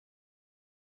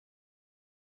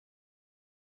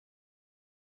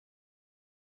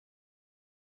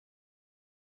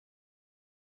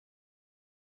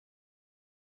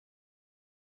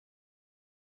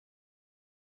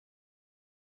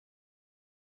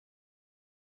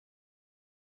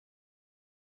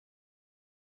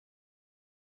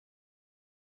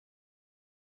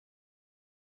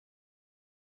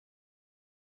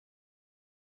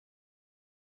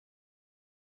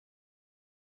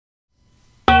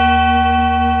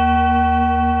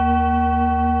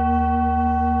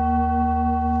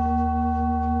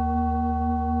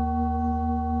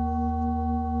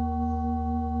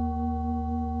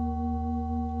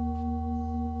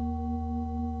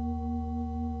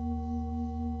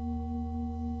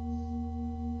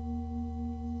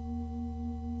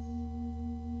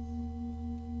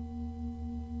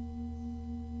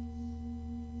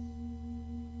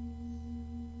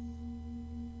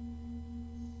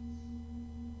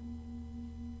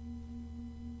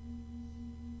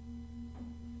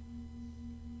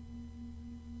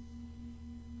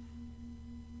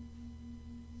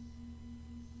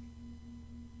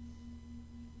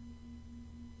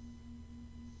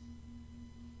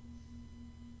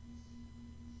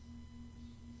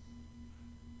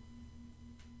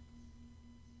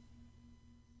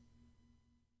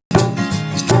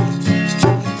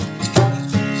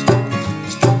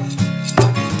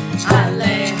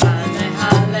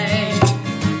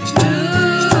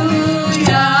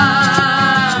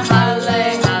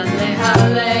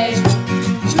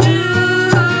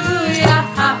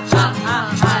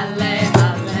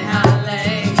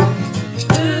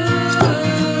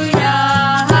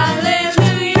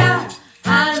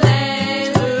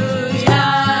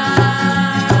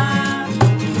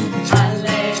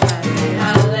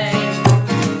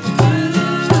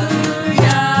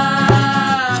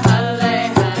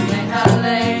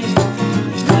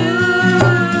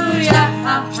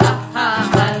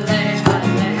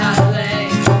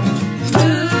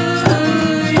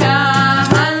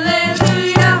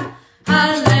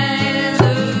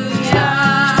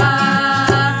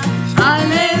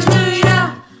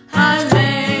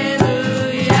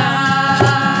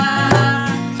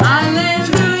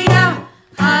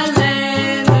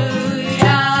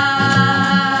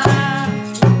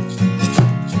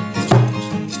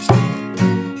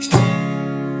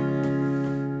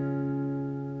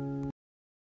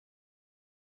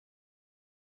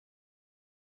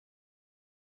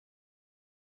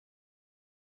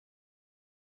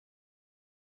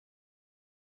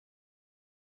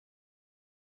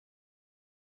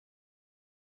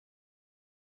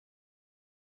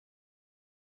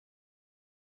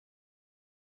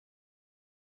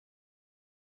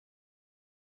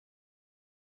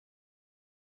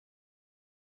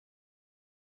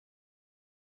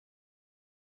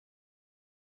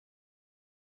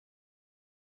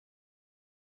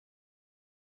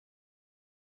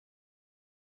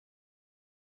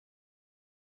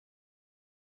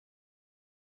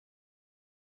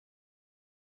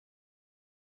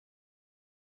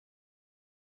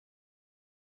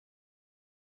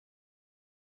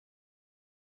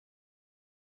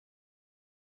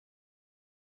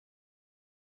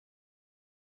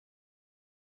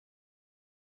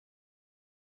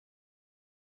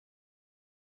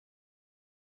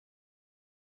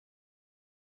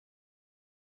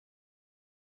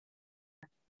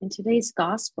In today's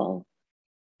gospel,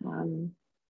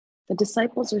 the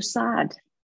disciples are sad.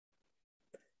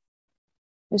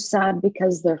 They're sad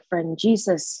because their friend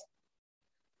Jesus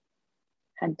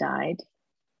had died,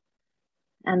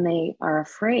 and they are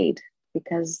afraid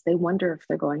because they wonder if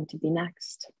they're going to be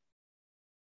next.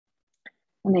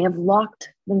 And they have locked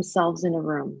themselves in a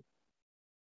room,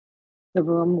 the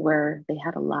room where they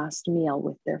had a last meal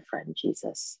with their friend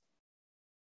Jesus,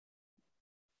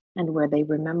 and where they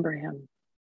remember him.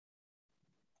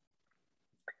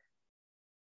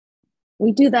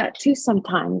 We do that too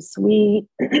sometimes. When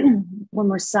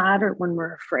we're sad or when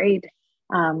we're afraid,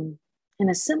 in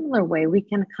a similar way, we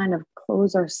can kind of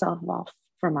close ourselves off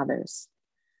from others.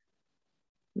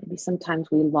 Maybe sometimes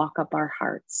we lock up our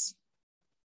hearts.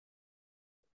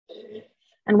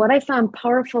 And what I found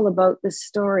powerful about this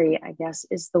story, I guess,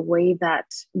 is the way that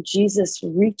Jesus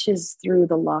reaches through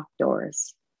the locked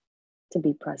doors to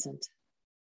be present.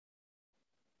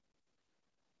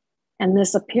 And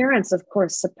this appearance, of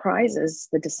course, surprises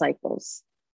the disciples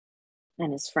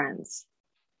and his friends.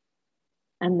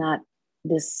 And that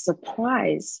this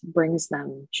surprise brings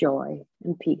them joy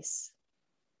and peace.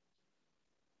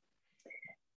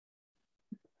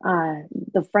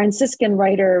 The Franciscan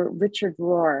writer Richard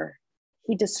Rohr,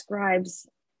 he describes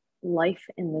life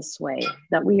in this way,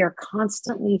 that we are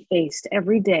constantly faced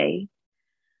every day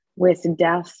with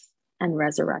death and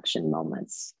resurrection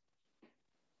moments.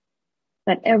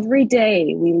 That every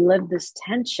day we live this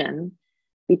tension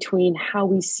between how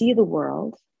we see the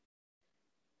world,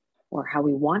 or how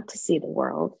we want to see the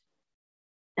world,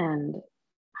 and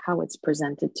how it's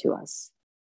presented to us.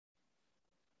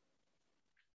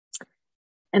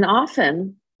 And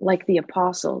often, like the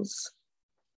apostles,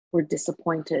 we're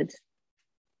disappointed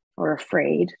or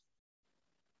afraid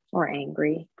or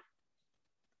angry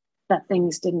that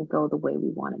things didn't go the way we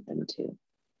wanted them to.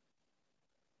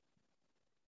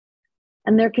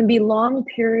 And there can be long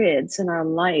periods in our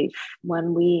life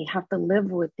when we have to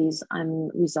live with these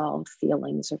unresolved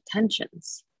feelings or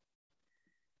tensions.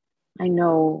 I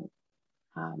know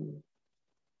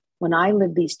when I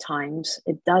live these times,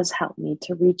 it does help me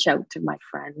to reach out to my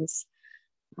friends,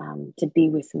 to be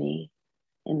with me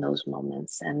in those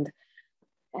moments. And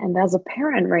as a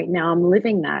parent right now, I'm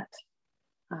living that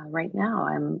right now.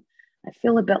 I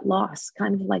feel a bit lost,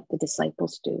 kind of like the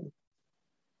disciples do.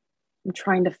 I'm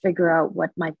trying to figure out what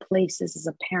my place is as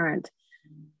a parent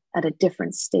at a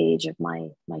different stage of my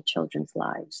children's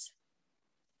lives.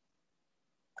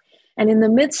 And in the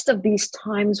midst of these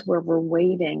times where we're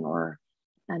waiting or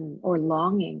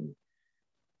longing,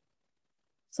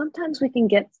 sometimes we can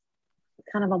get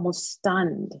kind of almost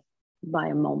stunned by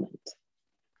a moment.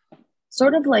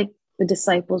 Sort of like the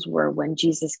disciples were when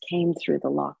Jesus came through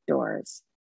the locked doors.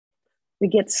 We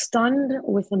get stunned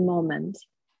with a moment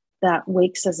that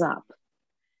wakes us up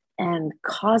and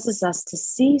causes us to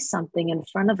see something in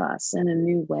front of us in a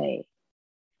new way.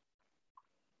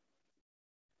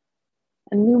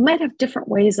 And we might have different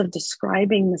ways of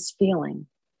describing this feeling.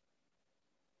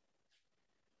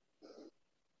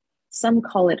 Some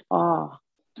call it awe,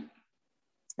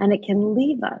 and it can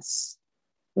leave us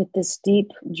with this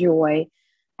deep joy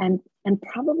and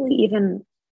probably even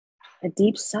a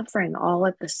deep suffering all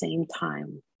at the same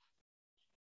time.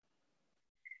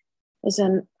 There's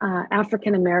an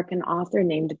African-American author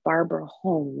named Barbara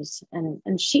Holmes,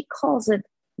 and she calls it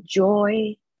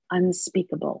joy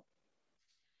unspeakable.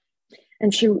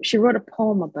 And she wrote a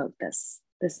poem about this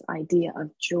idea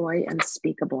of joy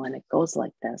unspeakable, and it goes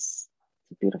like this.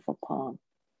 It's a beautiful poem.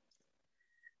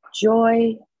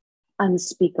 Joy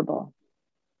unspeakable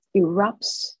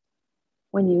erupts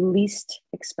when you least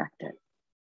expect it,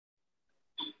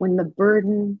 when the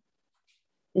burden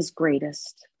is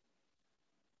greatest,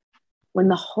 when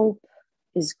the hope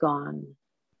is gone.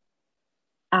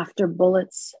 After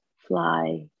bullets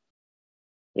fly,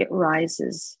 it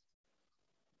rises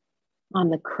on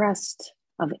the crest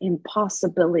of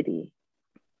impossibility.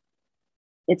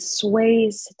 It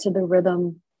sways to the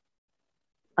rhythm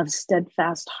of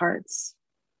steadfast hearts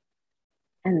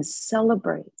and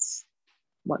celebrates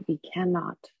what we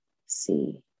cannot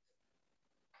see.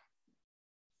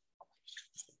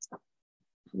 I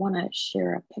want to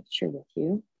share a picture with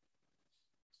you.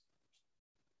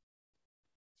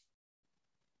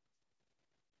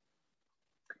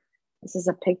 This is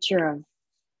a picture of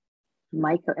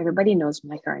Mike. Everybody knows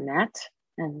Mike Arnett,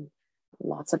 and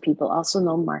lots of people also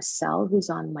know Marcel, who's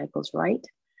on Michael's right.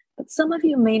 But some of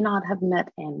you may not have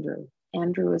met Andrew.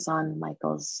 Andrew is on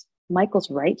Michael's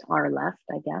right, our left,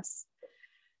 I guess.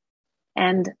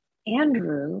 And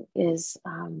Andrew is,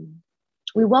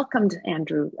 we welcomed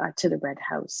Andrew to the Red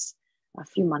House a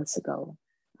few months ago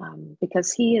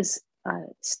because he is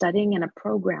studying in a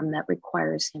program that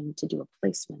requires him to do a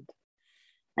placement.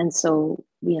 And so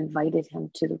we invited him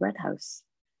to the Red House.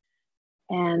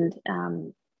 And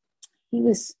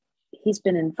he's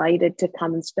been invited to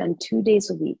come and spend 2 days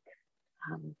a week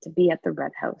to be at the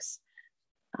Red House.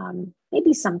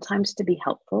 Maybe sometimes to be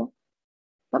helpful,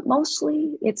 but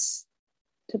mostly it's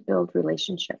to build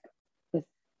relationship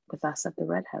with us at the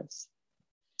Red House.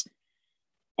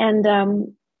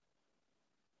 And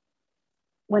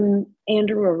when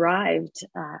Andrew arrived,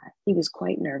 he was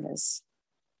quite nervous.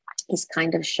 He's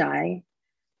kind of shy,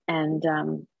 and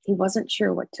he wasn't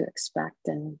sure what to expect.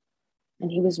 And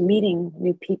he was meeting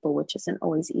new people, which isn't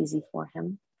always easy for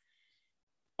him.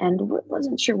 And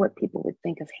wasn't sure what people would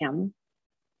think of him.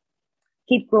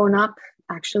 He'd grown up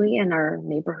actually in our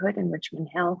neighborhood in Richmond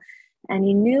Hill, and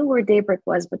he knew where Daybreak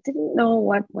was, but didn't know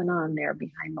what went on there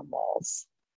behind the walls.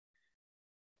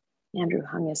 Andrew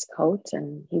hung his coat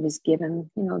and he was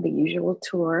given, the usual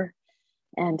tour.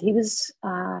 And he was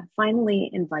finally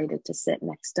invited to sit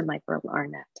next to Michael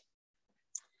Arnett.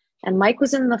 And Mike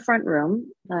was in the front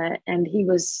room, and he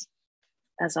was,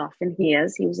 as often he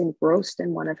was engrossed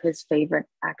in one of his favorite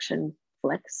action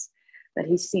flicks that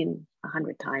he's seen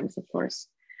 100 times, of course.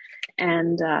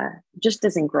 And just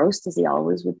as engrossed as he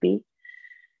always would be.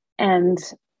 And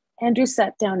Andrew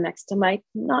sat down next to Mike,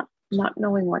 not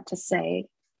knowing what to say.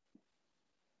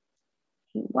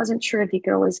 He wasn't sure if he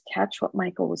could always catch what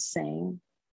Michael was saying,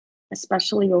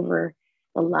 especially over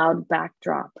the loud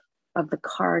backdrop of the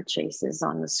car chases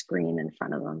on the screen in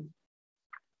front of him.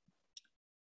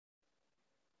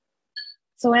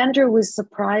 So Andrew was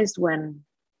surprised,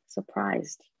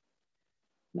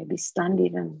 maybe stunned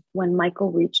even, when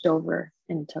Michael reached over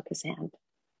and took his hand.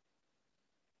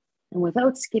 And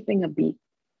without skipping a beat,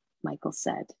 Michael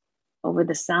said, over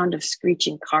the sound of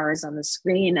screeching cars on the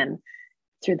screen and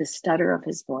through the stutter of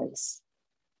his voice,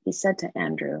 he said to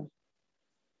Andrew,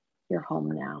 "You're home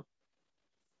now."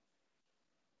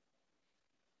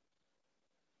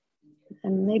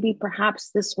 And maybe perhaps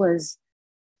this was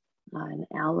an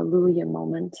alleluia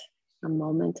moment, a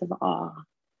moment of awe,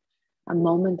 a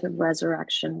moment of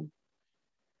resurrection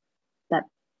that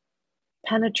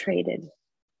penetrated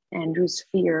Andrew's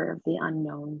fear of the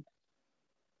unknown.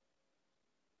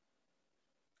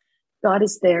 God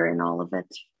is there in all of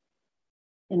it,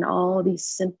 in all these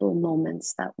simple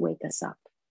moments that wake us up.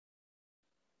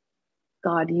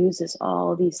 God uses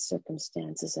all these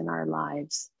circumstances in our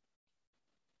lives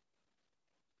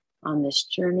on this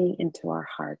journey into our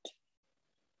heart.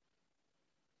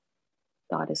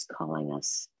 God is calling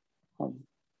us home.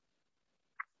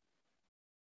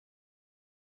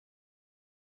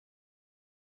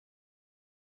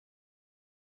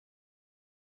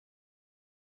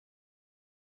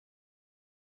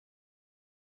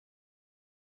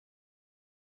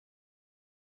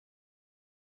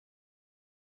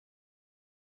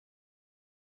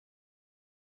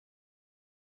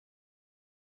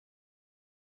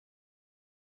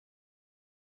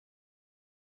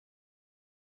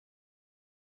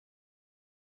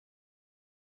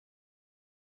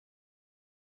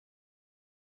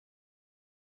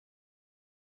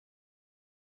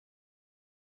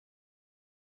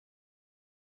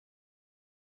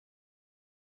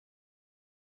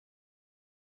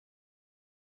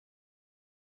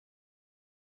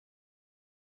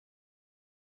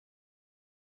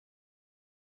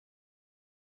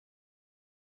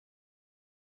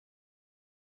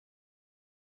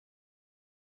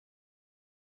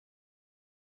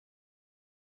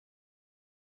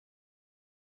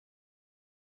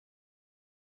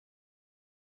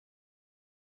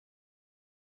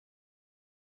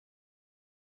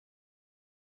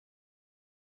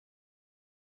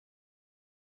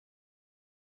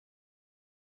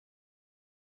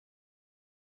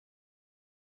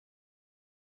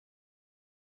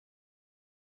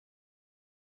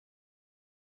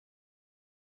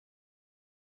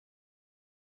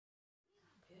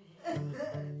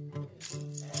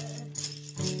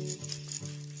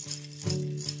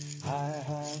 I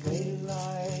have a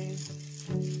life,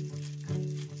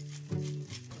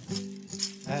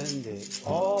 and it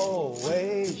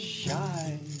always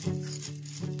shines.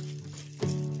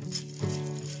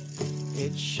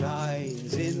 It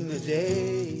shines in the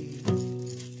day,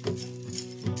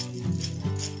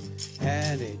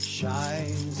 and it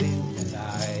shines in the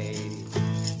night.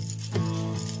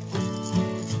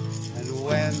 And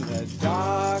when the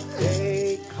dark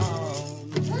day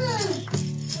comes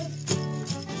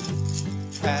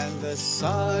and the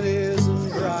sun isn't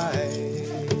bright,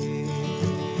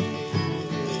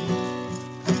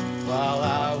 while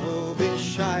I will be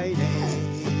shining,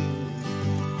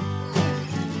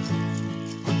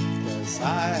 'cause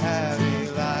I have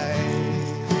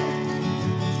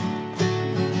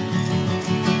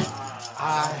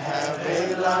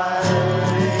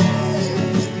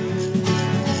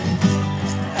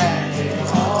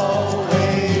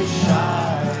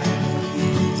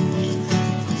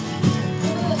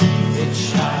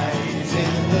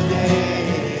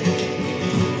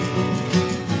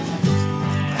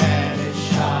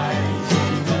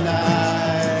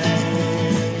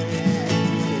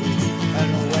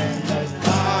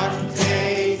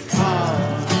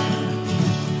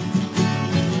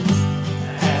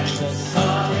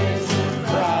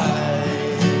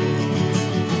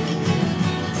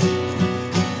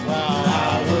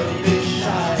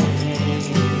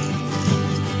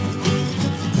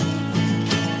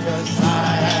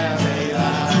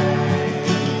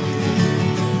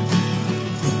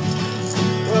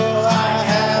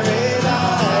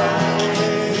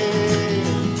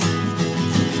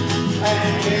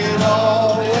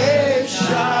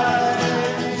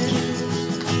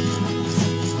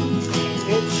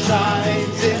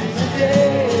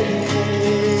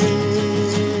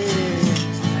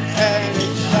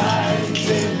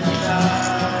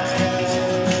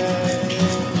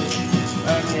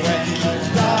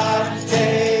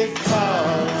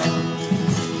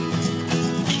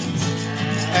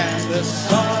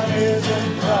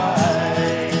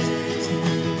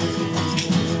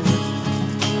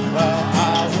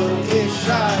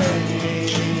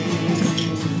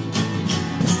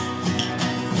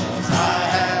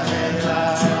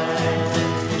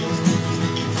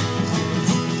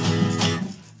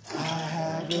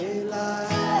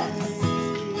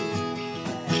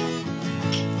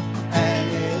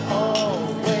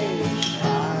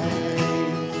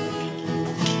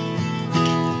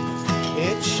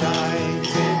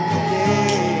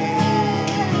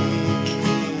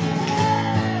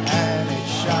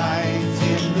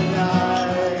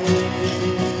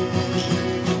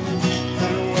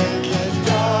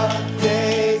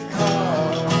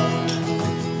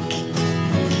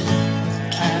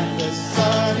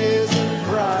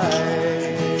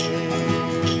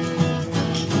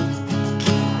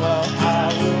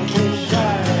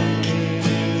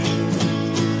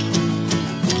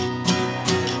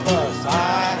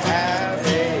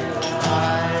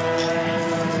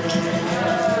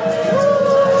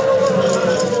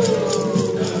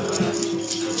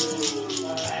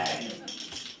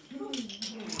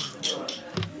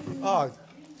Oh,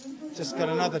 just got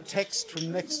another text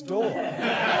from next door.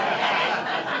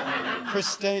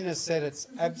 Christina said it's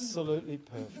absolutely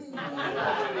perfect.